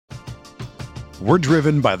We're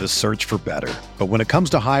driven by the search for better. But when it comes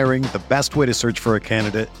to hiring, the best way to search for a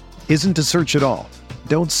candidate isn't to search at all.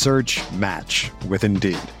 Don't search, match with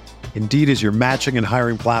Indeed. Indeed is your matching and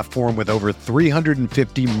hiring platform with over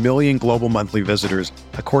 350 million global monthly visitors,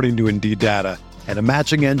 according to Indeed data, and a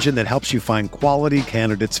matching engine that helps you find quality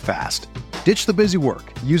candidates fast. Ditch the busy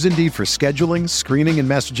work. Use Indeed for scheduling, screening, and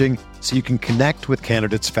messaging so you can connect with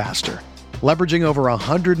candidates faster. Leveraging over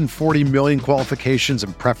 140 million qualifications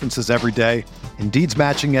and preferences every day, Indeed's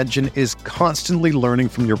matching engine is constantly learning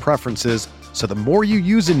from your preferences, so the more you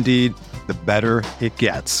use Indeed, the better it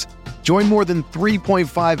gets. Join more than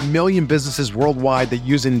 3.5 million businesses worldwide that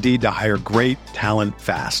use Indeed to hire great talent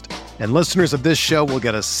fast. And listeners of this show will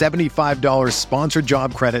get a $75 sponsored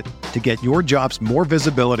job credit to get your jobs more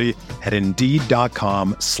visibility at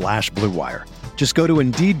Indeed.com/Blue Wire. Just go to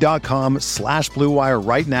Indeed.com/Blue Wire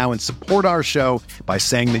right now and support our show by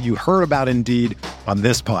saying that you heard about Indeed on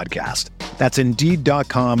this podcast. That's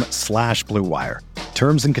Indeed.com/Blue Wire.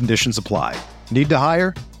 Terms and conditions apply. Need to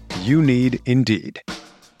hire? You need Indeed.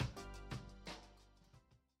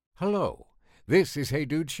 Hello, this is Hey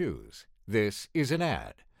Dude Shoes. This is an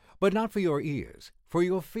ad, but not for your ears, for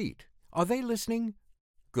your feet. Are they listening?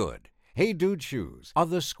 Good. Hey Dude Shoes are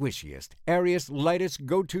the squishiest, airiest, lightest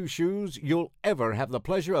go-to shoes you'll ever have the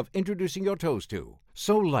pleasure of introducing your toes to.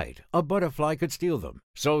 So light, a butterfly could steal them.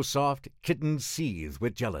 So soft, kittens seethe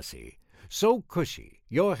with jealousy. So cushy,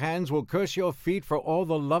 your hands will curse your feet for all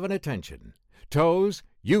the love and attention. Toes,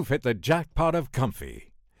 you've hit the jackpot of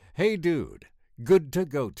comfy. Hey Dude, good to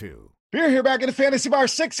go to. Beer here back in the Fantasy Bar.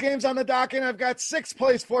 6 games on the docket, and I've got 6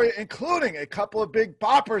 plays for you, including a couple of big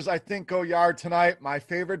boppers I think go yard tonight. My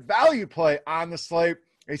favorite value play on the slate,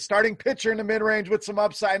 a starting pitcher in the mid-range with some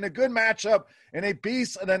upside and a good matchup, and a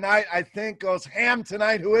beast of the night I think goes ham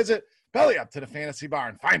tonight. Who is it? Belly up to the Fantasy Bar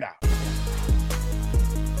and find out.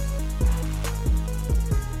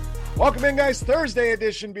 Welcome in, guys. Thursday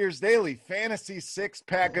edition Beers Daily Fantasy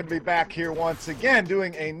 6-pack. Good to be back here once again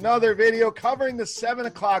doing another video covering the 7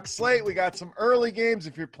 o'clock slate. We got some early games.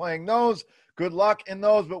 If you're playing those, good luck in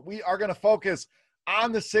those. But we are going to focus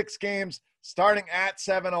on the 6 games starting at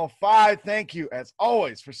 7:05. Thank you, as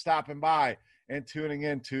always, for stopping by and tuning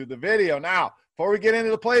into the video. Now, before we get into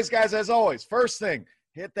the plays, guys, as always, first thing,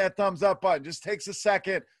 hit that thumbs up button. Just takes a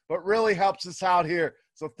second, but really helps us out here.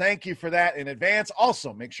 So thank you for that in advance.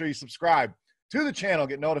 Also, make sure you subscribe to the channel,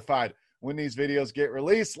 get notified when these videos get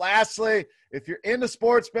released. Lastly, if you're into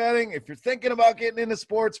sports betting, if you're thinking about getting into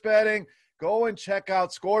sports betting, go and check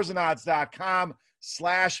out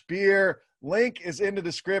scoresandodds.com/beer. Link is in the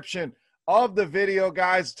description of the video,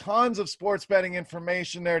 guys. Tons of sports betting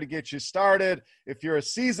information there to get you started. If you're a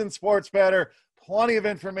seasoned sports bettor, plenty of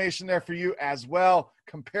information there for you as well.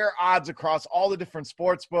 Compare odds across all the different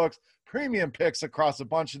sports books, premium picks across a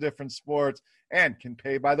bunch of different sports, and can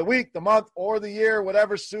pay by the week, the month, or the year,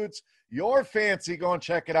 whatever suits your fancy. Go and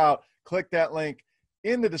check it out. Click that link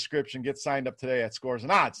in the description. Get signed up today at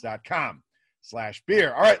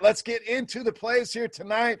scoresandodds.com/beer. All right, let's get into the plays here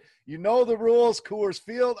tonight. You know the rules. Coors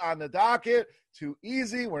Field on the docket. Too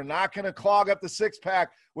easy. We're not going to clog up the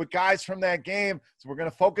 6-pack with guys from that game. So we're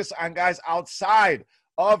going to focus on guys outside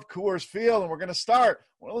of Coors Field, and we're going to start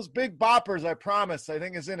one of those big boppers I promised I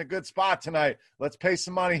think is in a good spot tonight. Let's pay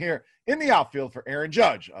some money here in the outfield for Aaron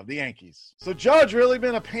Judge of the Yankees. So Judge really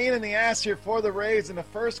been a pain in the ass here for the Rays in the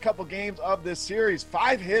first couple games of this series.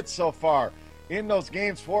 5 hits so far in those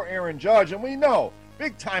games for Aaron Judge, and we know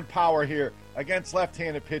big-time power here against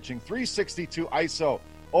left-handed pitching. 362 ISO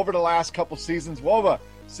over the last couple seasons. WOBA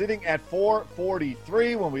sitting at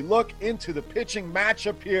 443. When we look into the pitching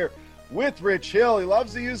matchup here with Rich Hill, he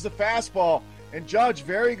loves to use the fastball, and Judge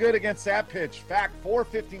very good against that pitch. In fact,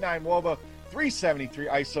 459 WOBA, 373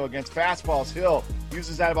 ISO against fastballs. Hill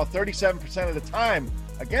uses that about 37% of the time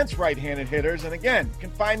against right-handed hitters. And again, you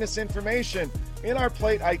can find this information in our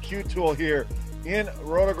Plate IQ tool here in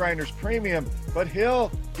RotoGrinders Premium. But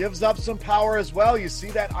Hill gives up some power as well. You see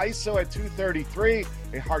that ISO at 233,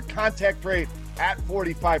 a hard contact rate at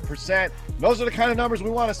 45%. Those are the kind of numbers we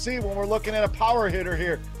want to see when we're looking at a power hitter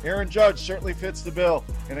here. Aaron Judge certainly fits the bill,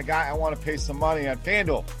 and a guy I want to pay some money on.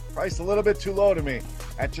 FanDuel, priced a little bit too low to me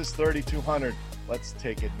at just $3,200. Let's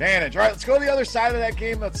take advantage. All right, let's go to the other side of that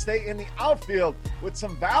game. Let's stay in the outfield with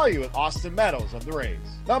some value at Austin Meadows of the Rays.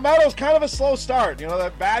 Now, Meadows, kind of a slow start. You know,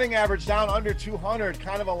 that batting average down under 200,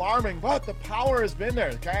 kind of alarming, but the power has been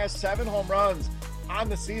there. The guy has 7 home runs on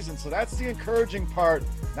the season, so that's the encouraging part.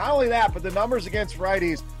 Not only that, but the numbers against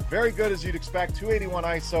righties, very good as you'd expect. 281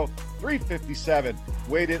 ISO, 357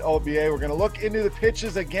 weighted OBA. We're going to look into the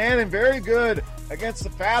pitches again, and very good against the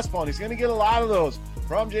fastball, and he's going to get a lot of those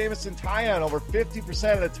from Jameson Taillon. Over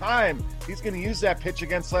 50% of the time, he's going to use that pitch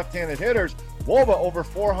against left-handed hitters. Woba over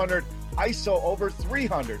 400, ISO over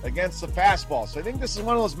 300 against the fastball. So I think this is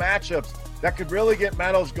one of those matchups that could really get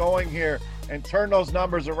Meadows going here and turn those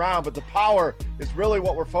numbers around. But the power is really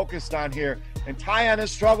what we're focused on here. And Taillon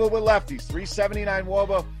has struggled with lefties, 379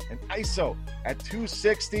 Woba and ISO at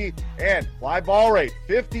 260, and fly ball rate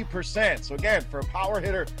 50%. So again, for a power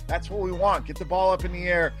hitter, that's what we want. Get the ball up in the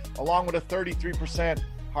air, along with a 33%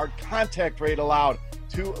 hard contact rate allowed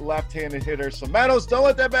to left-handed hitters. So Meadows, don't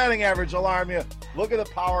let that batting average alarm you. Look at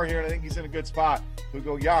the power here, and I think he's in a good spot to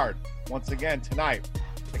go yard once again tonight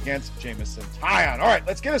against Jameson Taillon. All right,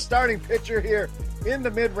 let's get a starting pitcher here in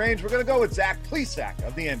the mid-range. We're going to go with Zach Plesac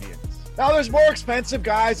of the Indians. Now, there's more expensive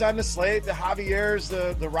guys on the slate, the Javiers,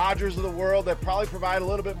 the Rogers of the world, that probably provide a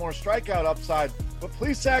little bit more strikeout upside. But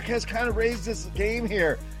Plesac has kind of raised his game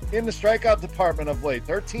here in the strikeout department of late.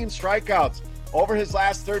 13 strikeouts over his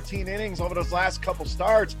last 13 innings, over those last couple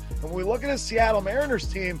starts. And when we look at his Seattle Mariners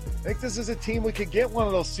team, I think this is a team we could get one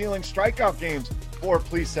of those ceiling strikeout games for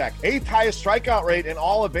Plesac. 8th highest strikeout rate in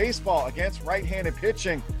all of baseball against right-handed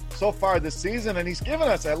pitching so far this season. And he's given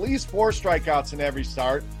us at least 4 strikeouts in every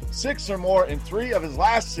start, 6 or more in 3 of his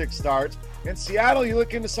last 6 starts. In Seattle, you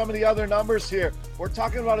look into some of the other numbers here. We're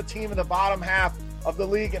talking about a team in the bottom half of the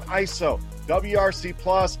league in ISO,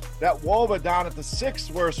 WRC+, that Woba down at the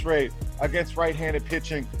 6th worst rate against right-handed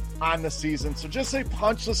pitching on the season. So just a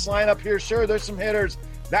punchless lineup here. Sure, there's some hitters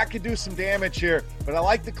that could do some damage here, but I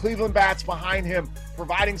like the Cleveland bats behind him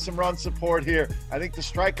providing some run support here. I think the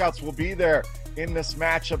strikeouts will be there in this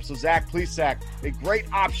matchup. So Zach Plesac, a great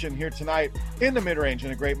option here tonight in the mid-range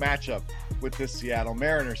and a great matchup with this Seattle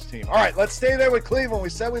Mariners team. All right, let's stay there with Cleveland. We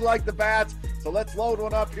said we like the bats, so let's load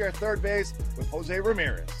one up here at third base with Jose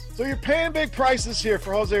Ramirez. So you're paying big prices here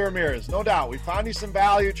for Jose Ramirez, no doubt. We found you some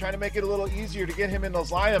value, trying to make it a little easier to get him in those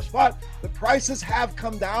lineups, but the prices have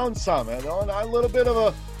come down some. And a little bit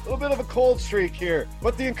of a cold streak here.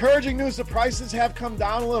 But the encouraging news, the prices have come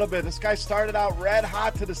down a little bit. This guy started out red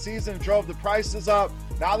hot to the season, drove the prices up.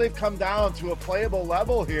 Now they've come down to a playable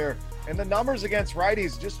level here. And the numbers against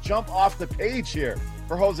righties just jump off the page here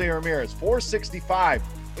for Jose Ramirez. 465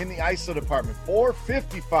 in the ISO department.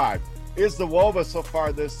 455 is the Woba so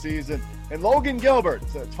far this season. And Logan Gilbert,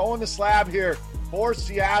 toeing the slab here for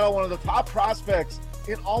Seattle, one of the top prospects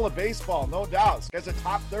in all of baseball, no doubt. This guy's a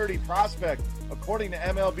top 30 prospect according to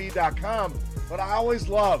MLB.com. But I always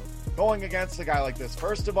love going against a guy like this.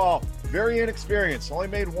 First of all, very inexperienced, only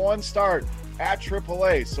made 1 start at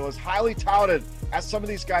AAA. So as highly touted as some of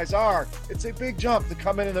these guys are, it's a big jump to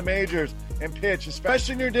come into the majors and pitch,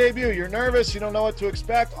 especially in your debut. You're nervous, you don't know what to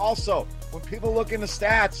expect. Also, when people look into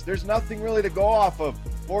stats, there's nothing really to go off of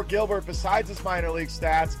for Gilbert besides his minor league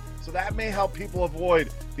stats. So that may help people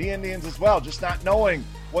avoid the Indians as well, just not knowing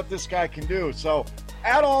what this guy can do. So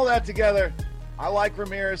add all that together, I like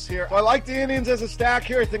Ramirez here. So I like the Indians as a stack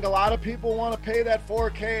here. I think a lot of people want to pay that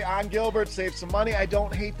 $4K on Gilbert, save some money. I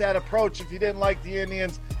don't hate that approach. If you didn't like the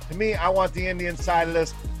Indians, to me, I want the Indian side of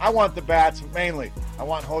this. I want the bats, mainly. I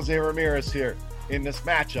want Jose Ramirez here in this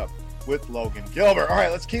matchup with Logan Gilbert. All right,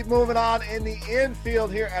 let's keep moving on in the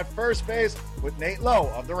infield here at first base with Nate Lowe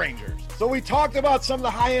of the Rangers. So we talked about some of the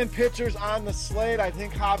high-end pitchers on the slate. I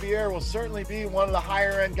think Javier will certainly be one of the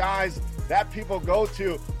higher-end guys that people go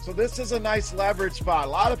to. So this is a nice leverage spot. A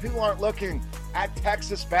lot of people aren't looking at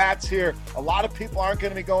Texas bats here. A lot of people aren't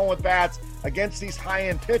going to be going with bats against these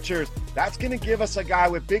high-end pitchers. That's going to give us a guy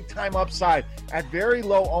with big-time upside at very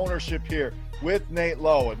low ownership here with Nate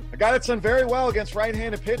Lowe. And a guy that's done very well against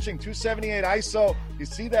right-handed pitching, 278 ISO. You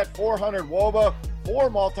see that 400 Woba,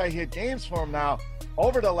 4 multi-hit games for him now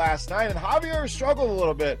over the last 9. And Javier has struggled a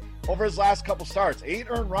little bit over his last couple starts. 8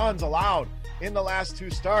 earned runs allowed in the last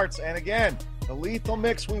 2 starts. And again, the lethal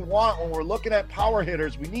mix we want when we're looking at power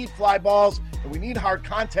hitters. We need fly balls and we need hard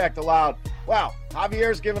contact allowed. Wow,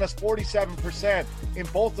 Javier's given us 47% in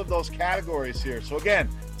both of those categories here. So again,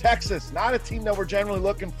 Texas, not a team that we're generally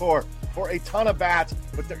looking for a ton of bats,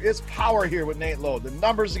 but there is power here with Nate Lowe. The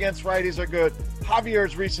numbers against righties are good.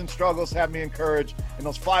 Javier's recent struggles have me encouraged, and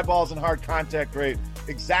those fly balls and hard contact rate,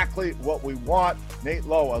 exactly what we want. Nate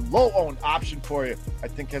Lowe, a low-owned option for you, I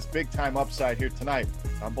think has big-time upside here tonight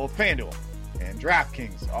on both FanDuel and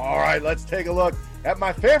DraftKings. All right, let's take a look at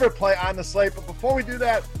my favorite play on the slate. But before we do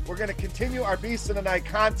that, we're going to continue our Beast of the Night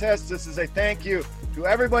contest. This is a thank you to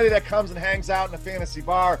everybody that comes and hangs out in the fantasy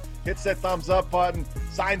bar, hits that thumbs up button,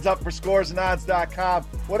 signs up for scoresandodds.com.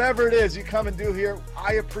 Whatever it is you come and do here,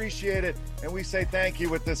 I appreciate it, and we say thank you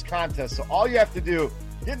with this contest. So all you have to do,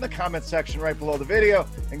 get in the comment section right below the video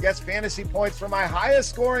and guess fantasy points for my highest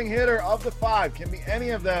scoring hitter of the 5. Can be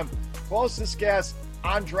any of them. Closest guess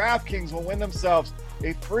on DraftKings will win themselves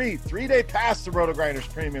a free 3-day pass to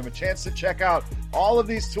RotoGrinders Premium, a chance to check out all of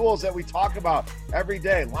these tools that we talk about every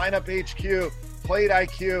day, Lineup HQ, Plate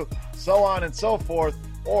IQ, so on and so forth.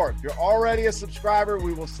 Or if you're already a subscriber,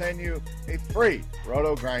 we will send you a free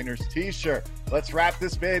RotoGrinders t-shirt. Let's wrap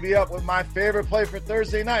this baby up with my favorite play for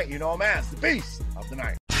Thursday night. You know him as the Beast of the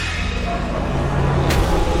Night.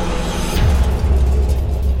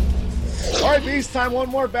 All right, Beast time. One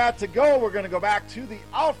more bat to go. We're going to go back to the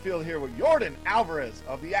outfield here with Yordan Alvarez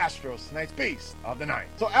of the Astros, tonight's Beast of the Night.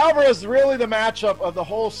 So Alvarez is really the matchup of the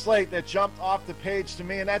whole slate that jumped off the page to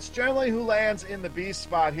me, and that's generally who lands in the Beast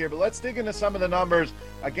spot here. But let's dig into some of the numbers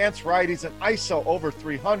against righties. An ISO over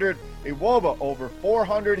 300, a WOBA over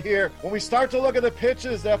 400 here. When we start to look at the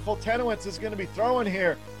pitches that Foltynewicz is going to be throwing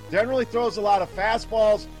here, generally throws a lot of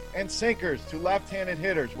fastballs and sinkers to left-handed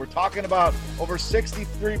hitters. We're talking about over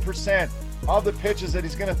 63% of the pitches that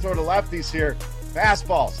he's going to throw to lefties here.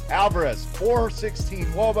 Fastballs, Alvarez, 416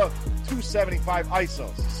 WOBA, 275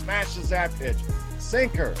 ISO. Smashes that pitch.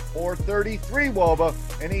 Sinker, 433 WOBA,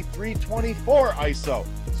 and a 324 ISO.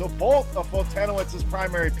 So both of Foltynewicz's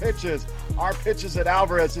primary pitches are pitches that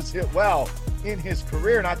Alvarez has hit well in his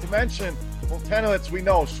career. Not to mention, Foltynewicz, we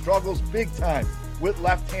know, struggles big time with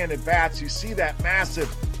left-handed bats. You see that massive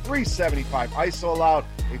 375 ISO allowed,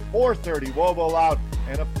 a 430 WOBA allowed,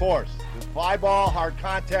 and of course, the fly ball, hard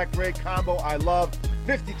contact rate combo I love,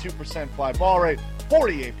 52% fly ball rate,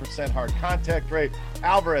 48% hard contact rate.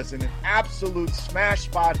 Alvarez in an absolute smash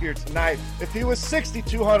spot here tonight. If he was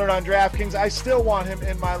 6,200 on DraftKings, I still want him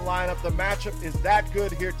in my lineup. The matchup is that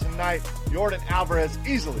good here tonight. Yordan Alvarez,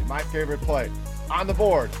 easily my favorite play on the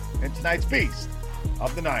board in tonight's Beast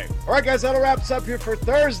of the Night. All right, guys, that'll wrap us up here for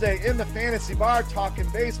Thursday in the Fantasy Bar, talking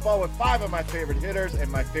baseball with 5 of my favorite hitters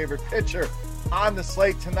and my favorite pitcher on the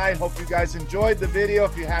slate tonight. Hope you guys enjoyed the video.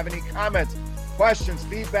 If you have any comments, questions,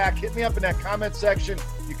 feedback, hit me up in that comment section.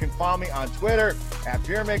 You can follow me on Twitter at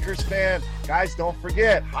BeerMakersFan. Guys, don't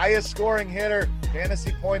forget, highest scoring hitter,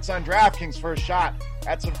 fantasy points on DraftKings for a shot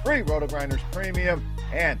at some free RotoGrinders Premium.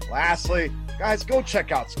 And lastly, guys, go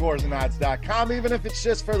check out scoresandodds.com. Even if it's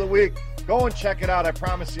just for the week, go and check it out. I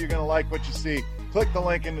promise you, you're going to like what you see. Click the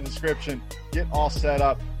link in the description. Get all set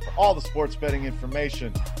up for all the sports betting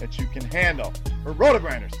information that you can handle. For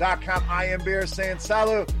RotoGrinders.com, I am Beer saying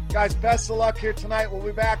salut. Guys, best of luck here tonight. We'll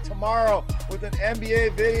be back tomorrow with an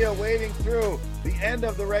NBA video wading through the end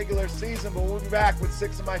of the regular season, but we'll be back with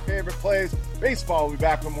 6 of my favorite plays. Baseball will be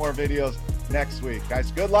back with more videos next week.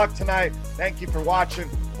 Guys, good luck tonight. Thank you for watching.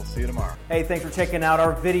 We'll see you tomorrow. Hey, thanks for checking out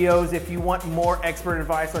our videos. If you want more expert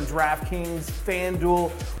advice on DraftKings,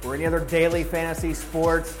 FanDuel, or any other daily fantasy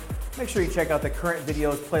sports, make sure you check out the current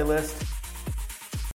videos playlist.